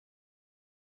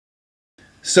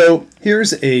So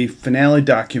here's a finale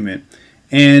document,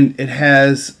 and it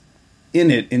has in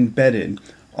it embedded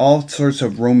all sorts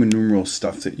of Roman numeral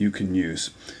stuff that you can use.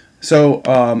 So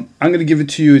I'm going to give it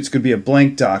to you. It's going to be a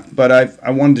blank doc, but I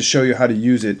wanted to show you how to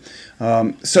use it.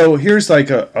 So here's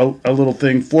like a little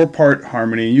thing, 4-part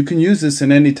harmony. You can use this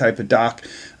in any type of doc.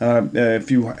 If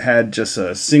you had just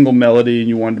a single melody and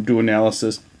you wanted to do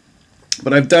analysis.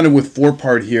 But I've done it with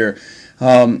 4-part here.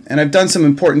 And I've done some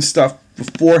important stuff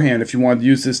beforehand if you wanted to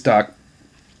use this doc.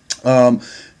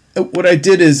 What I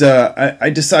did is I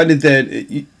decided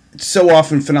that so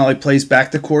often Finale plays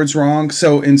back the chords wrong.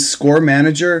 So in Score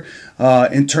Manager,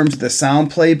 in terms of the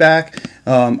sound playback,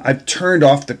 I've turned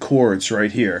off the chords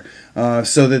right here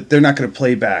so that they're not going to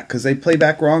play back because they play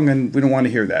back wrong, and we don't want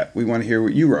to hear that. We want to hear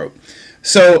what you wrote.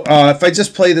 So if I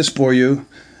just play this for you,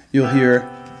 you'll hear.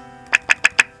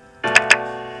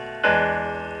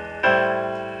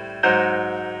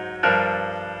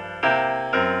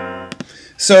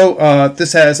 So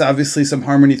this has obviously some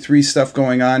harmony 3 stuff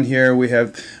going on here. We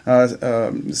have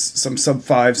some sub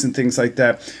 5s and things like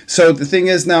that. So the thing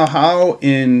is now, how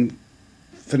in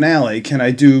Finale can I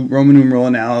do Roman numeral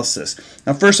analysis?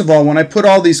 Now first of all, when I put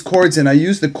all these chords in, I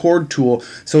use the chord tool,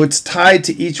 so it's tied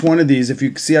to each one of these. If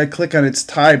you see, I click on it, it's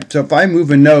tied. So if I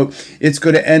move a note, it's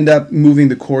going to end up moving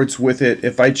the chords with it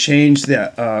if I change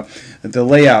the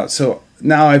layout. So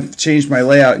now I've changed my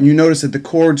layout, and you notice that the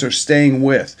chords are staying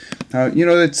with. You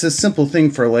know, it's a simple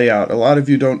thing for a layout. A lot of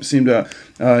you don't seem to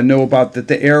know about that.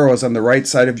 The arrow is on the right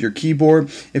side of your keyboard.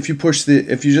 If you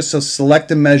just select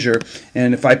a measure,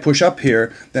 and if I push up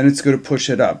here, then it's going to push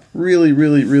it up. Really,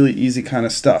 really, really easy kind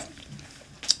of stuff.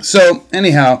 So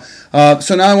anyhow,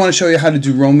 so now I want to show you how to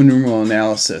do Roman numeral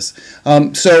analysis.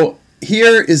 So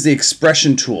here is the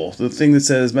expression tool, the thing that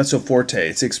says mezzo forte.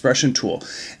 It's the expression tool.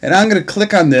 And I'm going to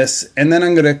click on this, and then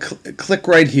I'm going to click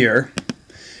right here,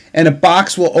 and a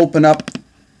box will open up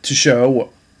to show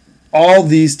all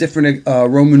these different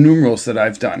Roman numerals that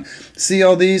I've done. See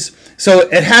all these? So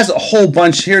it has a whole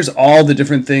bunch. Here's all the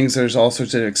different things. There's all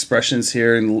sorts of expressions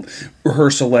here and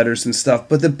rehearsal letters and stuff.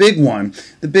 But the big one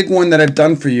that I've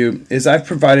done for you is I've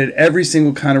provided every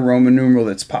single kind of Roman numeral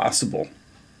that's possible.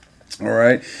 All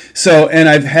right, so, and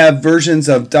I have versions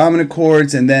of dominant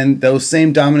chords, and then those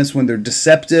same dominants when they're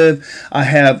deceptive. I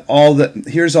have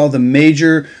here's all the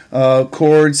major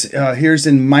chords. Here's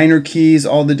in minor keys,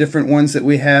 all the different ones that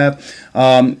we have.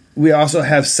 We also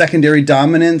have secondary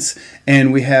dominants,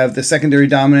 and we have the secondary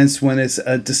dominants when it's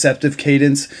a deceptive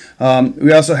cadence.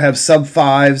 We also have sub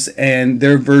 5s and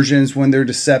their versions when they're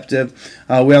deceptive.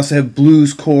 We also have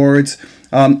blues chords.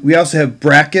 We also have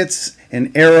brackets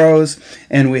and arrows,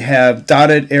 and we have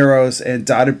dotted arrows and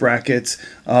dotted brackets,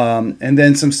 and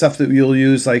then some stuff that you'll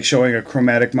use like showing a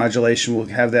chromatic modulation. We'll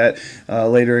have that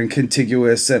later in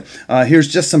contiguous. Here's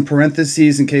just some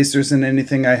parentheses in case there isn't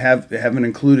anything I haven't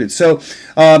included. So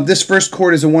this first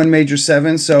chord is a 1 major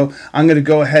 7, so I'm going to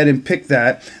go ahead and pick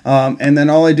that, and then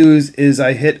all I do is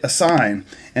I hit assign.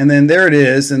 And then there it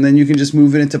is, and then you can just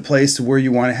move it into place to where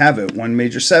you want to have it, 1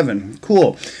 major 7.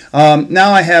 Cool.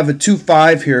 Now I have a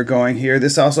 2-5 here going here.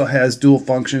 This also has dual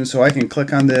functions, so I can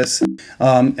click on this,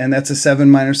 and that's a 7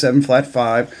 minor 7 flat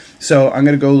 5. So I'm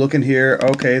going to go look in here.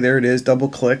 Okay, there it is. Double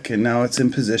click, and now it's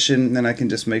in position. And then I can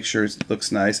just make sure it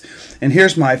looks nice. And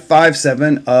here's my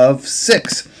 5-7 of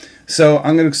 6. So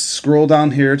I'm going to scroll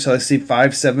down here till I see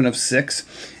 5-7 of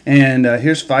 6, and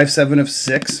here's 5-7 of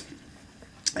 6.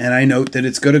 And I note that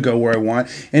it's going to go where I want.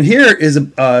 And here is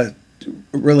a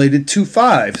related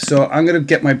 2-5. So I'm going to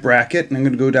get my bracket, and I'm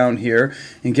going to go down here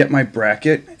and get my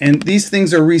bracket. And these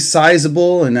things are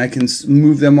resizable, and I can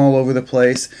move them all over the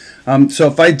place. So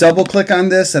if I double click on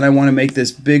this and I want to make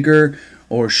this bigger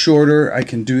or shorter, I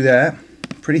can do that.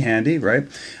 Pretty handy, right?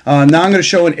 Now I'm going to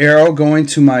show an arrow going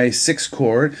to my 6th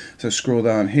chord. So scroll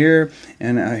down here,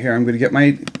 and here I'm going to get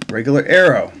my regular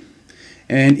arrow.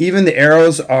 And even the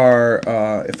arrows are,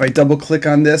 if I double click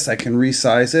on this, I can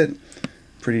resize it.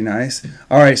 Pretty nice.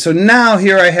 All right, so now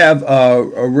here I have a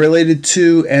related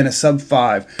 2 and a sub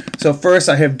 5. So first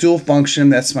I have dual function.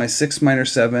 That's my 6 minor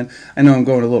 7. I know I'm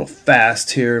going a little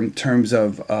fast here in terms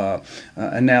of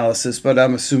analysis, but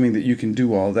I'm assuming that you can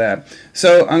do all that.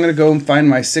 So I'm going to go and find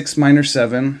my 6 minor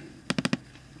 7.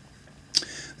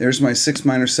 There's my 6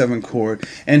 minor 7 chord.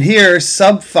 And here,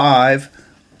 sub 5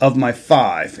 of my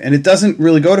 5, and it doesn't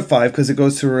really go to 5 because it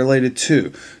goes to a related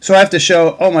 2. So I have to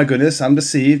show, oh my goodness, I'm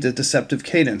deceived, a deceptive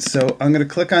cadence. So I'm going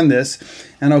to click on this,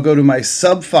 and I'll go to my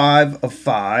sub 5 of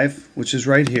 5, which is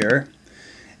right here,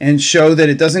 and show that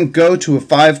it doesn't go to a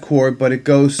 5 chord, but it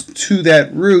goes to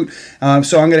that root.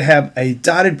 So I'm going to have a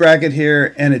dotted bracket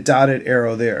here and a dotted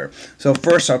arrow there. So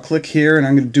first I'll click here and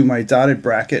I'm going to do my dotted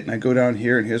bracket, and I go down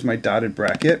here and here's my dotted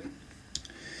bracket.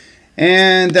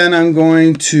 And then I'm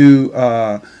going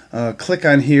to click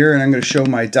on here and I'm going to show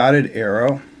my dotted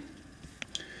arrow.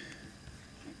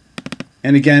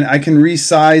 And again, I can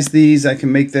resize these. I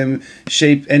can make them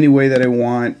shape any way that I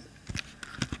want.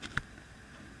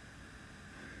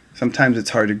 Sometimes it's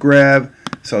hard to grab,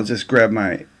 so I'll just grab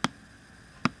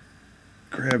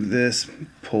this,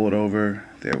 pull it over.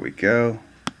 There we go.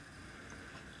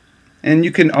 And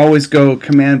you can always go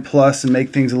Command plus and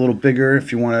make things a little bigger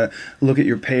if you want to look at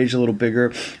your page a little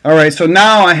bigger. All right, so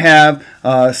now I have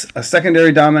a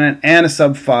secondary dominant and a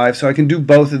sub 5, so I can do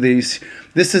both of these.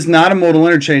 This is not a modal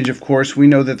interchange, of course. We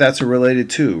know that that's a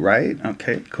related to, right?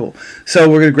 Okay, cool. So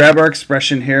we're going to grab our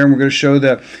expression here, and we're going to show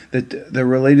the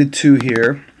related to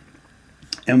here,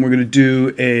 and we're going to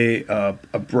do a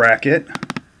bracket.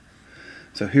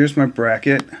 So here's my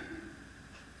bracket.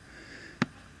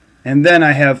 And then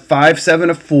I have 5,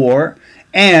 7 of 4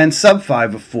 and sub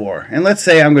 5 of 4. And let's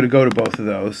say I'm going to go to both of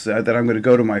those, that I'm going to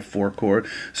go to my 4 chord.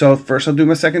 So first I'll do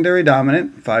my secondary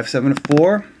dominant, 5, 7 of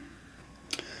 4.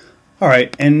 All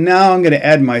right, and now I'm going to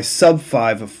add my sub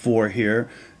 5 of 4 here.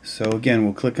 So again,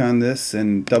 we'll click on this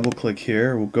and double click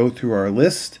here. We'll go through our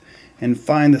list and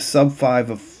find the sub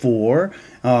 5 of 4.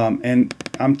 And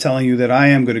I'm telling you that I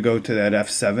am going to go to that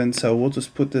F7, so we'll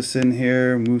just put this in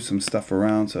here, move some stuff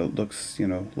around so it looks,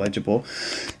 legible.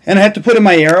 And I have to put in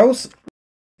my arrows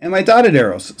and my dotted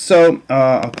arrows. So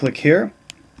I'll click here,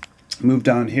 move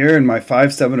down here, and my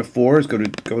 5, 7 of 4 is going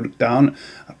to go down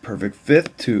a perfect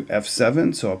fifth to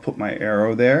F7, so I'll put my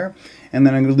arrow there. And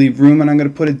then I'm going to leave room, and I'm going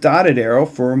to put a dotted arrow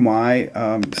for my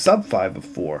sub 5 of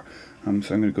 4. So I'm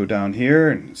going to go down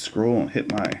here and scroll and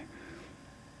hit my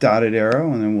dotted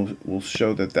arrow, and then we'll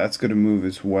show that that's going to move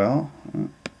as well.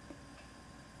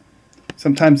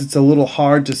 Sometimes it's a little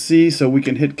hard to see, so we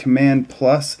can hit Command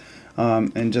plus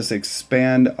and just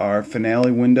expand our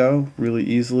finale window really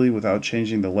easily without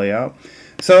changing the layout.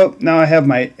 So now I have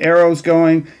my arrows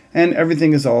going and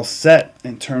everything is all set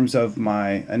in terms of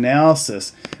my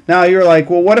analysis. Now you're like,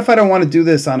 well, what if I don't want to do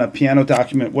this on a piano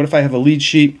document? What if I have a lead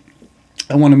sheet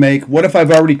I want to make? What if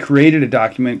I've already created a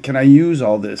document? Can I use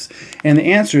all this? And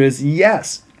the answer is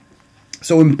yes.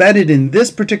 So embedded in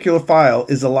this particular file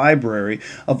is a library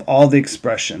of all the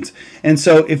expressions. And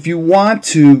so if you want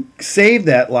to save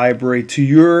that library to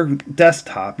your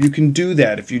desktop, you can do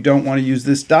that if you don't want to use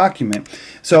this document.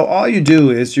 So all you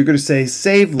do is you're going to say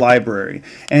Save Library,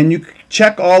 and you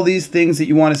check all these things that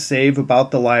you want to save about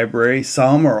the library,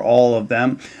 some or all of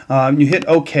them. You hit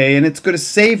OK, and it's going to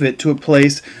save it to a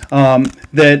place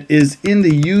that is in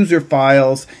the user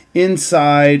files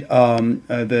inside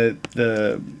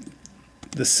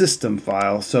the system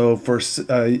file, so for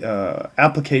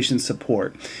application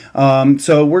support.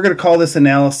 So we're going to call this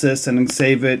analysis and then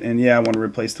save it, and yeah, I want to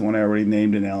replace the one I already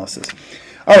named analysis.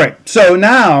 Alright, so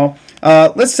now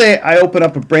let's say I open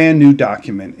up a brand new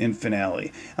document in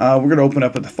Finale. We're going to open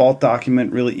up a default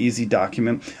document, really easy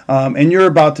document, and you're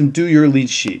about to do your lead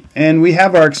sheet. And we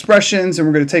have our expressions, and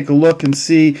we're going to take a look and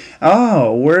see,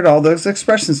 oh, where'd all those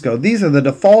expressions go? These are the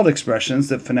default expressions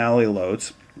that Finale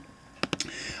loads.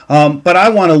 But I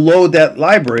want to load that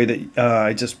library that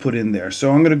I just put in there.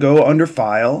 So I'm going to go under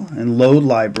File and Load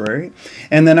Library.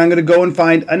 And then I'm going to go and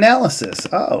find Analysis.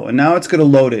 Oh, and now it's going to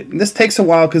load it. And this takes a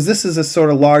while because this is a sort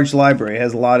of large library. It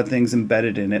has a lot of things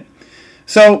embedded in it.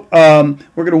 So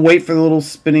we're going to wait for the little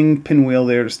spinning pinwheel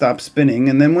there to stop spinning.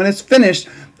 And then when it's finished,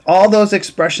 all those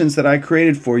expressions that I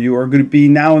created for you are going to be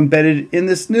now embedded in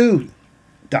this new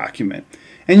document.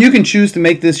 And you can choose to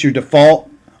make this your default,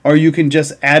 or you can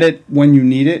just add it when you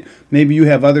need it. Maybe you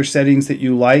have other settings that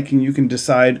you like, and you can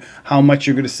decide how much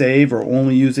you're going to save or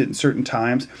only use it in certain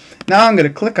times. Now I'm going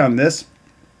to click on this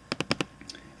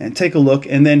and take a look,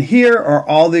 and then here are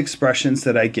all the expressions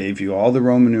that I gave you, all the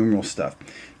Roman numeral stuff.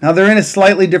 Now they're in a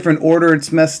slightly different order.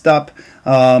 It's messed up.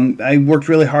 I worked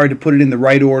really hard to put it in the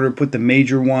right order, put the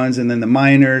major ones and then the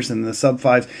minors and the sub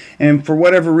fives, and for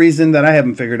whatever reason that I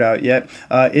haven't figured out yet,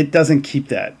 it doesn't keep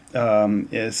that.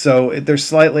 So they're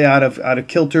slightly out of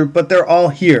kilter, but they're all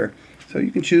here. So you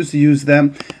can choose to use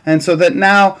them, and so that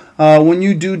now when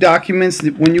you do documents,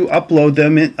 when you upload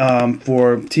them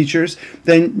for teachers,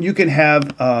 then you can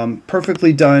have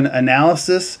perfectly done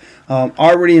analysis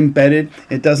already embedded.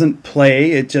 It doesn't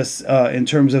play. It just in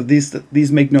terms of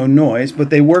these make no noise, but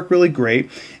they work really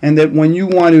great. And that when you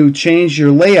want to change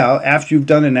your layout after you've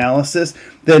done analysis,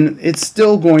 then it's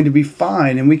still going to be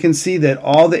fine. And we can see that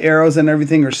all the arrows and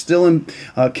everything are still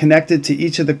connected to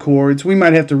each of the chords. We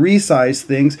might have to resize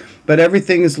things, but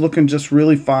everything is looking just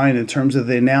really fine in terms of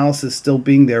the analysis still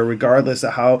being there regardless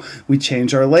of how we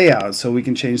change our layout. So we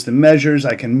can change the measures,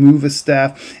 I can move a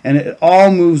staff, and it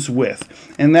all moves with.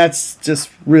 And that's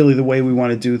just really the way we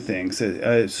want to do things.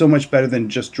 So much better than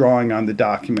just drawing on the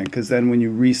document, because then when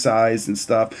you resize and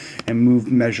stuff and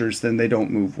move measures, then they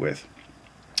don't move with.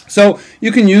 So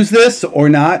you can use this or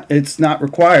not. It's not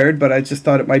required, but I just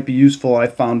thought it might be useful. I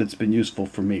found it's been useful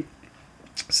for me.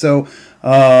 So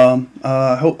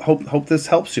hope this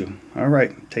helps you. All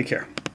right, take care.